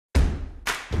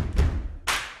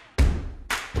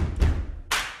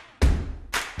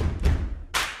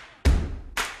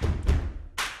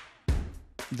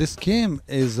This game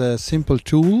is a simple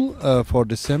tool for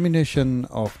dissemination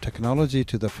of technology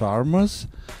to the farmers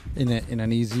in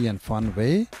an easy and fun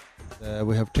way.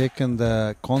 We have taken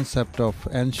the concept of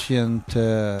ancient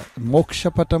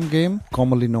Mokshapatam game,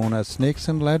 commonly known as snakes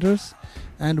and ladders,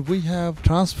 and we have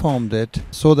transformed it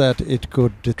so that it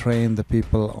could train the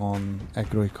people on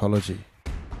agroecology.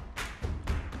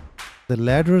 The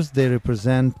ladders, they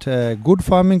represent good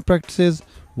farming practices,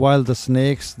 while the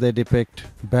snakes, they depict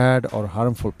bad or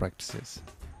harmful practices.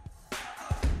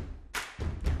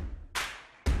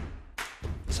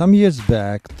 Some years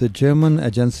back, the German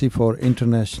Agency for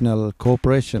International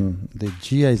Cooperation, the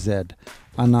GIZ,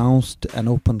 announced an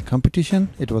open competition.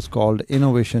 It was called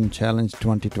Innovation Challenge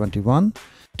 2021.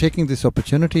 Taking this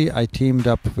opportunity, I teamed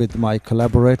up with my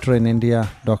collaborator in India,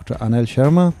 Dr. Anil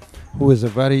Sharma, who is a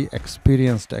very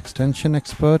experienced extension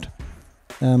expert.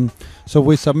 So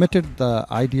we submitted the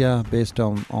idea based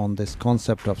on this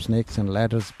concept of snakes and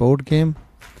ladders board game.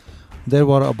 There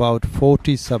were about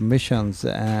 40 submissions,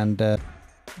 and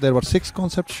there were 6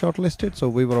 concepts shortlisted, so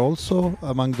we were also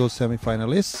among those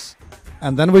semi-finalists.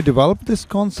 And then we developed this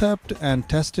concept and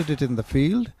tested it in the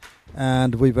field,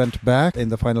 and we went back in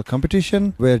the final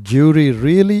competition where jury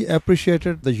really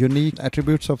appreciated the unique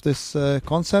attributes of this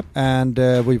concept, and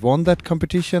we won that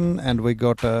competition, and we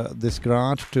got this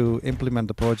grant to implement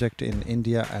the project in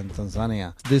India and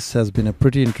Tanzania. This has been a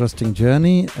pretty interesting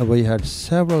journey. We had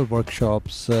several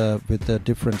workshops with the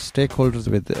different stakeholders,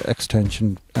 with the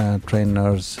extension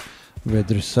trainers,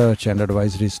 with research and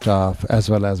advisory staff, as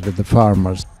well as with the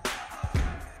farmers.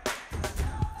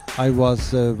 I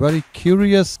was very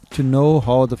curious to know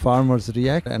how the farmers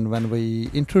react, and when we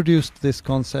introduced this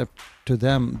concept to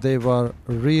them, they were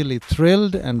really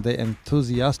thrilled and they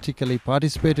enthusiastically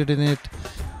participated in it.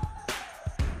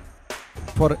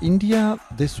 For India,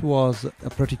 this was a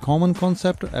pretty common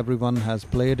concept. Everyone has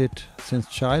played it since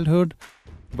childhood,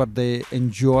 but they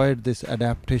enjoyed this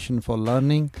adaptation for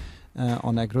learning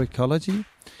on agroecology.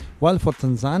 While for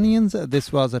Tanzanians,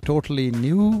 this was a totally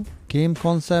new game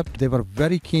concept. They were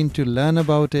very keen to learn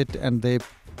about it, and they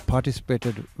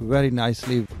participated very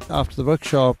nicely. After the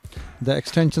workshop, the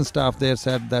extension staff there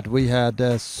said that we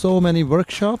had so many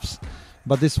workshops,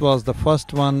 but this was the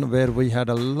first one where we had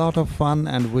a lot of fun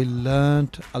and we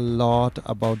learned a lot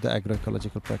about the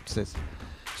agroecological practices.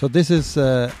 So this is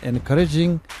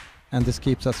encouraging, and this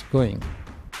keeps us going.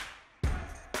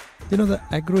 You know, the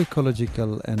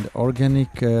agroecological and organic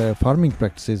farming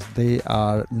practices, they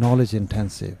are knowledge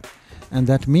intensive. And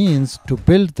that means to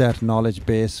build that knowledge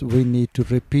base, we need to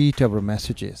repeat our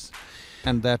messages.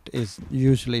 And that is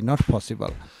usually not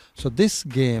possible. So this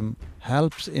game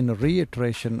helps in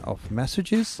reiteration of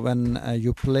messages. When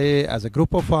you play as a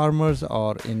group of farmers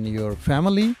or in your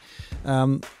family,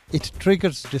 it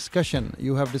triggers discussion.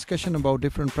 You have discussion about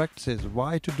different practices,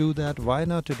 why to do that, why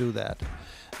not to do that.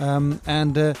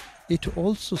 It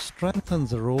also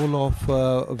strengthens the role of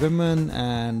women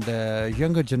and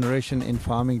younger generation in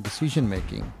farming decision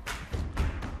making.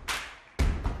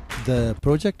 The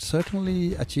project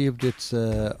certainly achieved its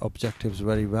objectives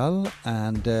very well,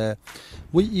 and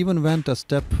we even went a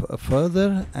step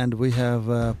further, and we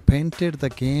have painted the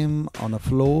game on a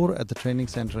floor at the training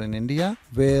center in India,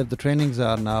 where the trainings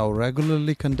are now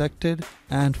regularly conducted,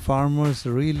 and farmers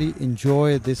really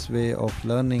enjoy this way of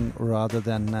learning rather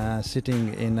than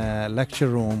sitting in a lecture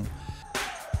room.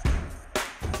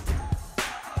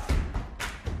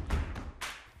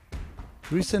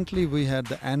 Recently, we had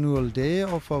the annual day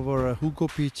of our Hugo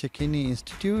P. Cecchini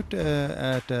Institute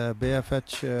at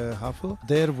BFH-HAFL.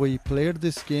 There we played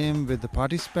this game with the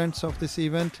participants of this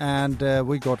event, and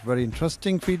we got very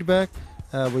interesting feedback.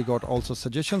 We got also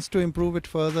suggestions to improve it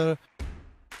further.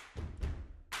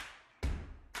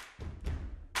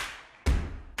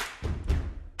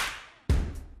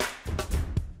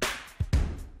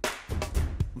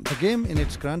 The game in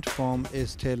its current form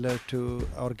is tailored to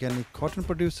organic cotton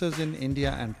producers in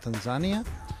India and Tanzania,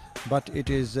 but it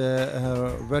is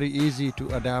very easy to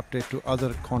adapt it to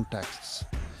other contexts.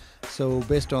 So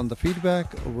based on the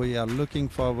feedback, we are looking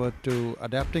forward to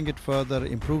adapting it further,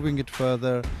 improving it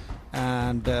further,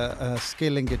 and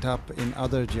scaling it up in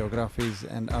other geographies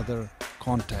and other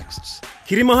contexts.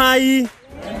 Kirimo hai!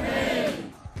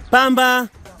 Pamba!